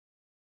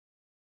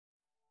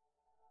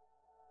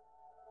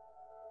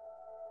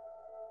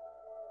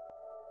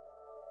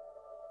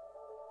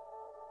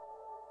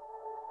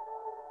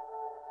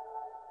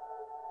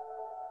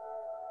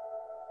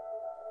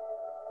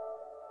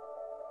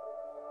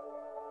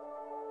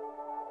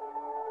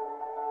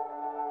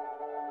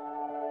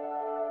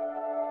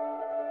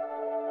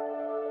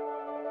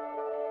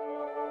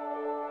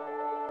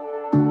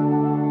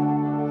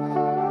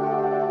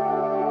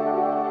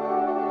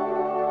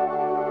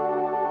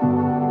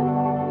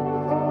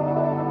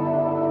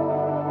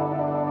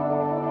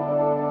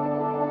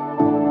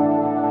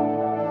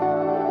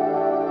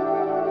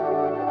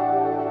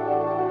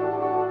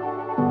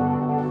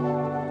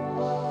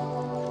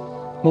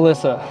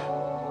Melissa,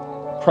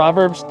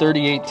 Proverbs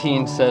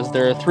 30:18 says,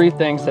 "There are 3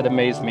 things that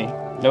amaze me,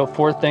 no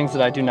 4 things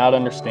that I do not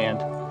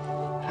understand.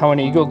 How an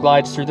eagle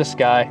glides through the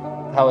sky,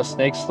 how a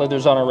snake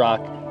slithers on a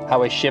rock,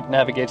 how a ship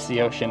navigates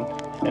the ocean,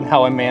 and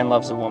how a man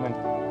loves a woman."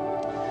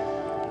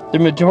 The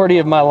majority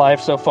of my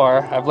life so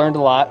far, I've learned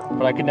a lot,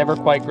 but I could never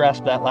quite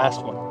grasp that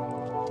last one.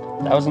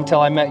 That was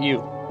until I met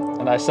you,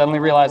 and I suddenly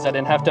realized I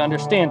didn't have to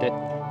understand it,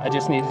 I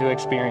just needed to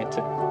experience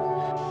it.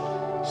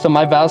 So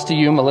my vows to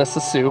you, Melissa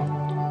Sue,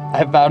 I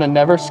have vowed to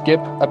never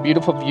skip a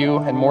beautiful view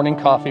and morning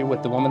coffee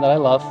with the woman that I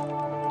love.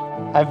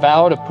 I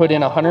vow to put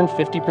in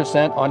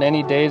 150% on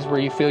any days where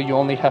you feel you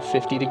only have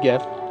 50 to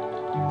give.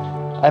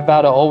 I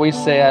vow to always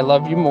say I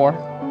love you more,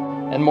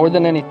 and more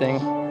than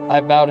anything, I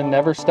vow to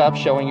never stop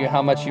showing you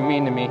how much you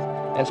mean to me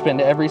and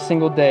spend every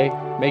single day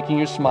making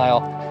you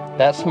smile,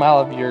 that smile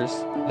of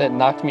yours that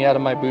knocked me out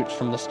of my boots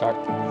from the start.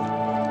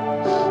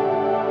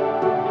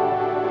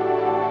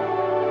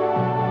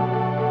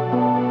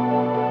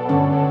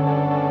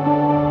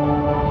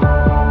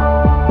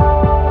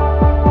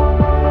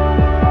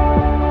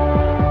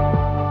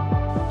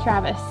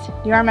 Travis,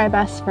 you are my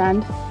best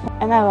friend,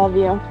 and I love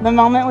you. The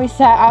moment we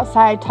sat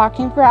outside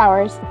talking for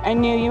hours, I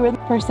knew you were the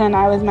person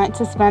I was meant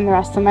to spend the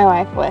rest of my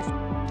life with.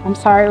 I'm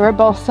sorry we're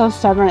both so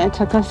stubborn it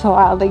took us a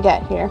while to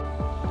get here.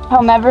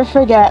 I'll never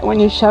forget when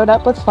you showed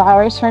up with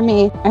flowers for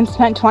me and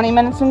spent 20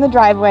 minutes in the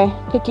driveway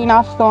picking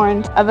off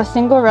thorns of a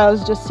single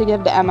rose just to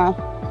give to Emma.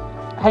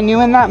 I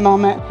knew in that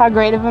moment how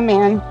great of a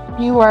man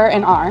you were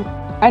and are.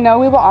 I know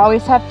we will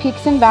always have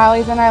peaks and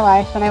valleys in our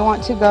life, and I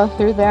want to go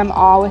through them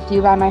all with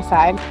you by my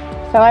side.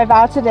 So I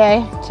vow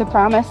today to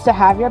promise to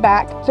have your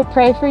back, to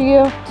pray for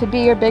you, to be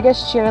your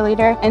biggest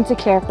cheerleader, and to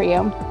care for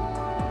you.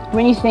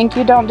 When you think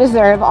you don't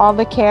deserve all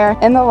the care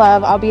and the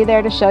love, I'll be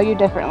there to show you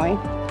differently.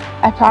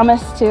 I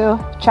promise to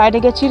try to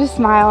get you to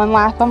smile and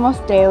laugh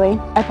almost daily.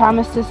 I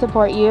promise to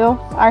support you,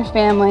 our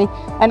family,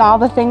 and all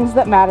the things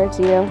that matter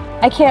to you.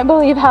 I can't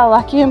believe how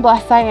lucky and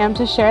blessed I am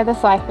to share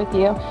this life with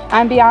you.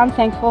 I'm beyond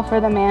thankful for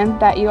the man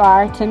that you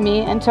are to me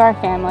and to our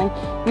family.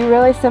 You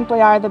really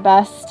simply are the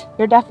best.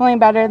 You're definitely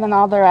better than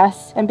all the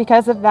rest, and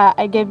because of that,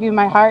 I give you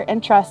my heart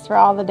and trust for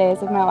all the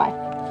days of my life.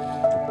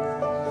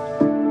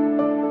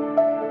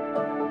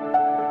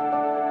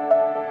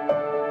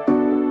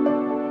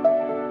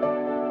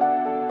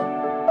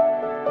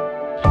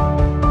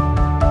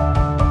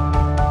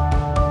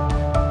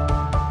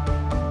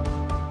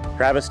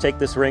 Travis, take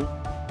this ring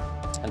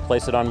and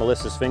place it on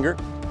Melissa's finger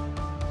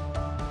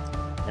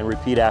and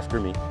repeat after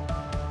me.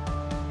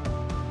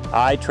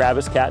 I,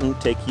 Travis Catton,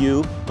 take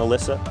you,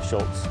 Melissa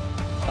Schultz.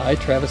 I,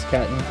 Travis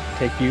Catton,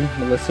 take you,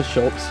 Melissa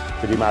Schultz,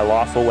 To be my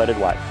lawful wedded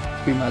wife.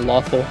 to be my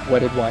lawful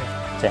wedded wife,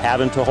 To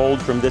have and to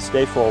hold from this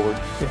day forward.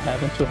 to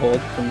have and to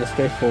hold from this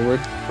day forward,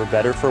 For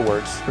better, for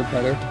worse. for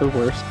better, for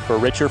worse, For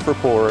richer, for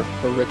poorer.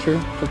 for richer,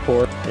 for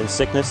poor, In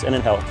sickness and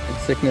in health. in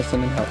sickness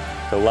and in health,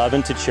 To love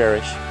and to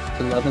cherish.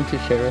 to love and to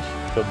cherish,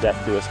 Till death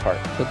do us part.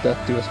 till death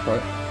do us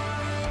part.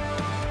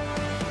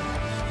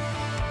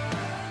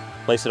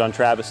 Place it on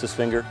Travis's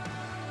finger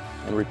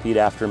and repeat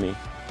after me.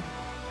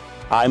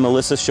 I,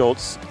 Melissa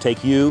Schultz,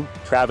 take you,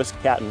 Travis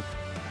Catton,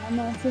 I,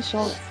 Melissa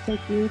Schultz,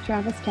 take you,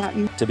 Travis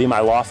Catton, to be my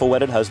lawful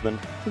wedded husband.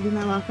 to be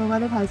my lawful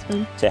wedded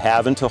husband, To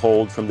have and to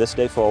hold from this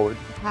day forward.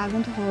 to have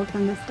and to hold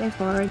from this day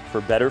forward,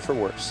 For better, for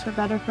worse. for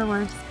better, for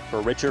worse,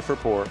 For richer, for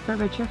poor. for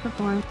richer, for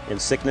poor, In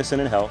sickness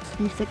and in health.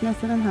 in sickness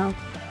and in health,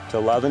 To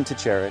love and to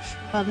cherish.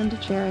 love and to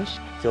cherish,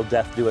 Till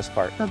death do us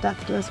part. till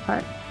death do us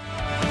part.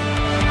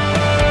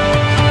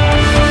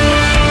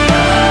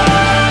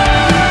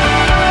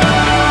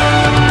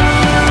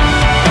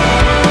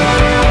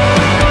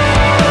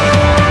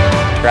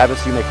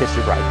 Travis, you may kiss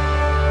your bride.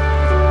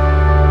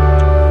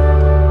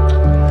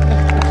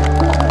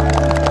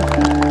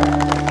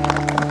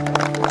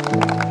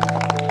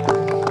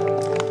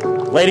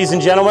 Ladies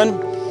and gentlemen,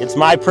 it's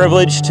my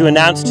privilege to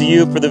announce to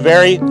you for the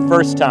very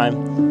first time,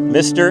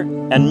 Mr.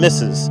 and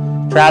Mrs.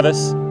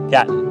 Travis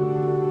Catton.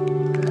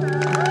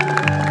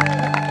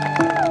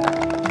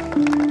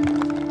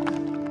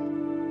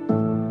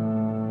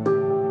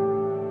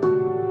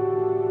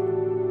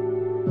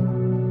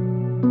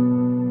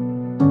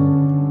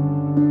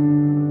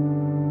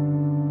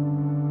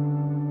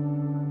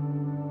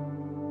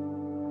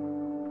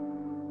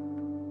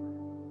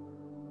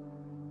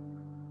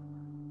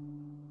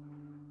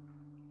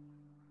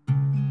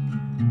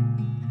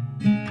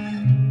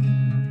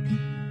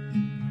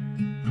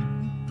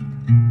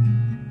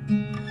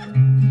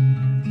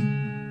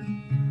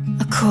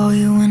 Call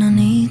you when I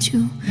need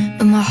you,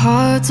 but my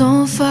heart's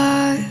on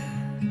fire.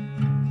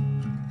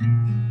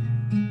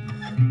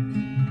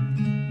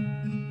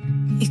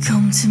 You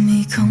come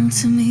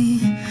to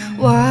me,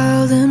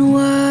 wild and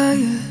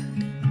wired.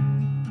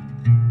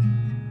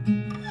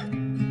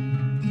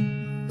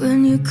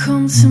 When you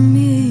come to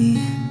me,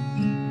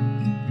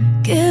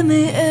 give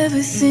me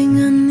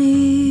everything I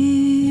need.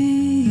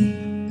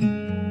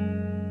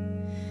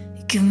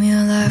 You give me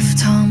a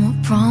lifetime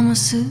of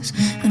promises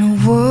and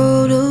a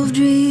world of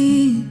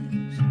dreams.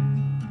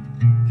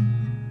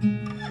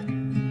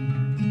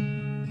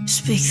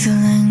 Speak the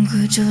language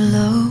language of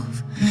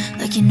love,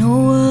 like you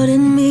know what it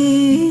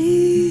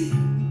means.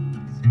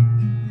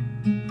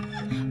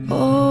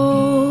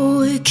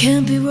 Oh, it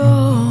can't be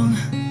wrong.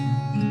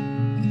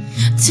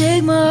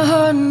 Take my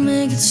heart and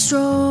make it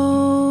stronger.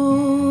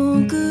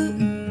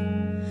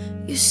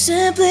 You're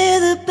simply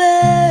the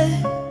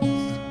best,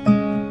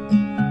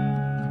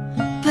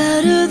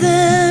 better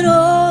than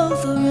all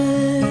the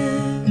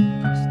rest,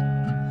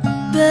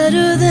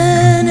 better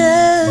than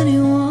anyone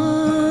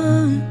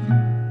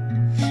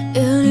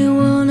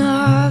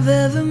I've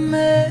ever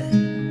met.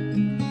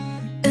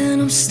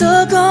 And I'm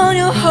stuck on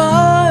your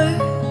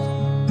heart.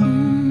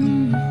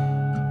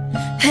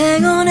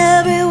 Hang on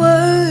every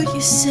word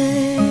you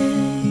say,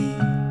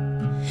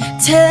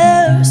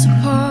 tear us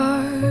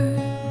apart.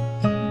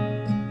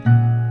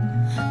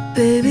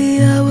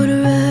 Baby, I would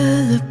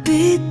rather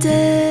be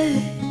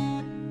dead.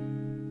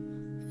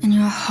 In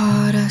your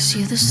heart I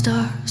see the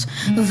stars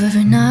of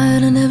every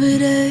night and every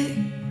day.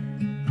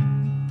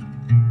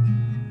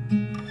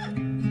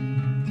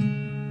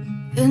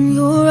 In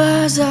your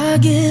eyes I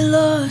get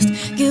lost,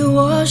 get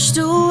washed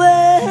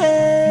away.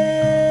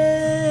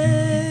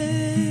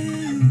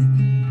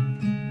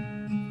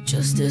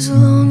 Just as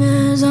long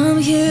as I'm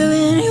here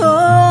in your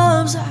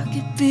arms, I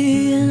could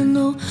be in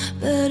no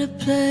better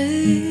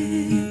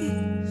place.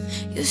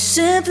 You're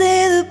simply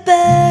the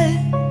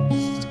best,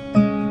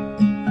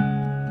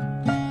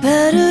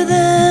 better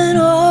than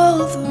all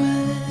the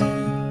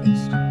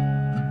rest,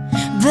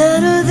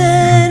 better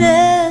than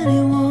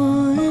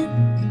anyone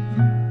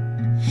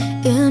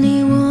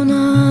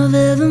I've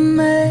ever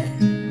met.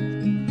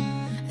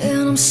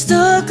 And I'm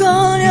stuck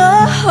on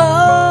your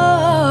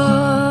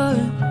heart.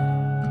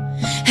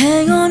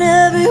 Hang on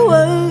every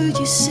word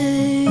you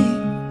say,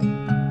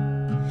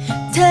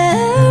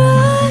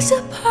 tear us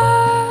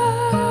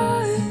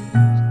apart.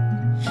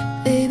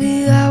 Baby,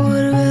 I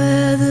would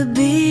rather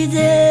be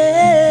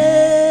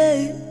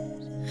dead.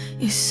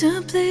 You're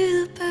simply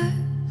the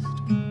best,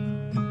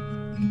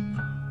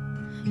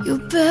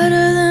 you're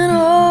better than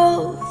all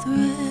the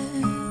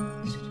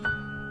rest,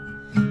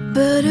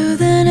 better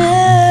than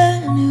anyone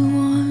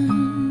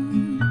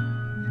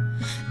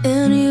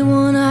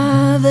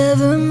I've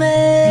ever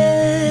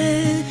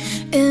met.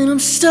 And I'm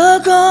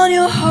stuck on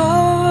your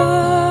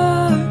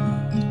heart.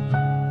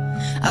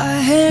 I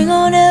hang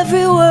on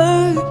every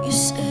word you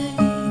say.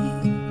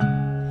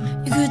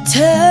 You could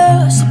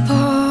tear us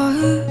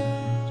apart,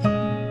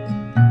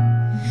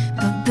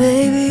 but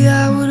baby,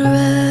 I would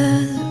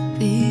rather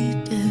be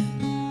dead.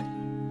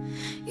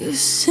 You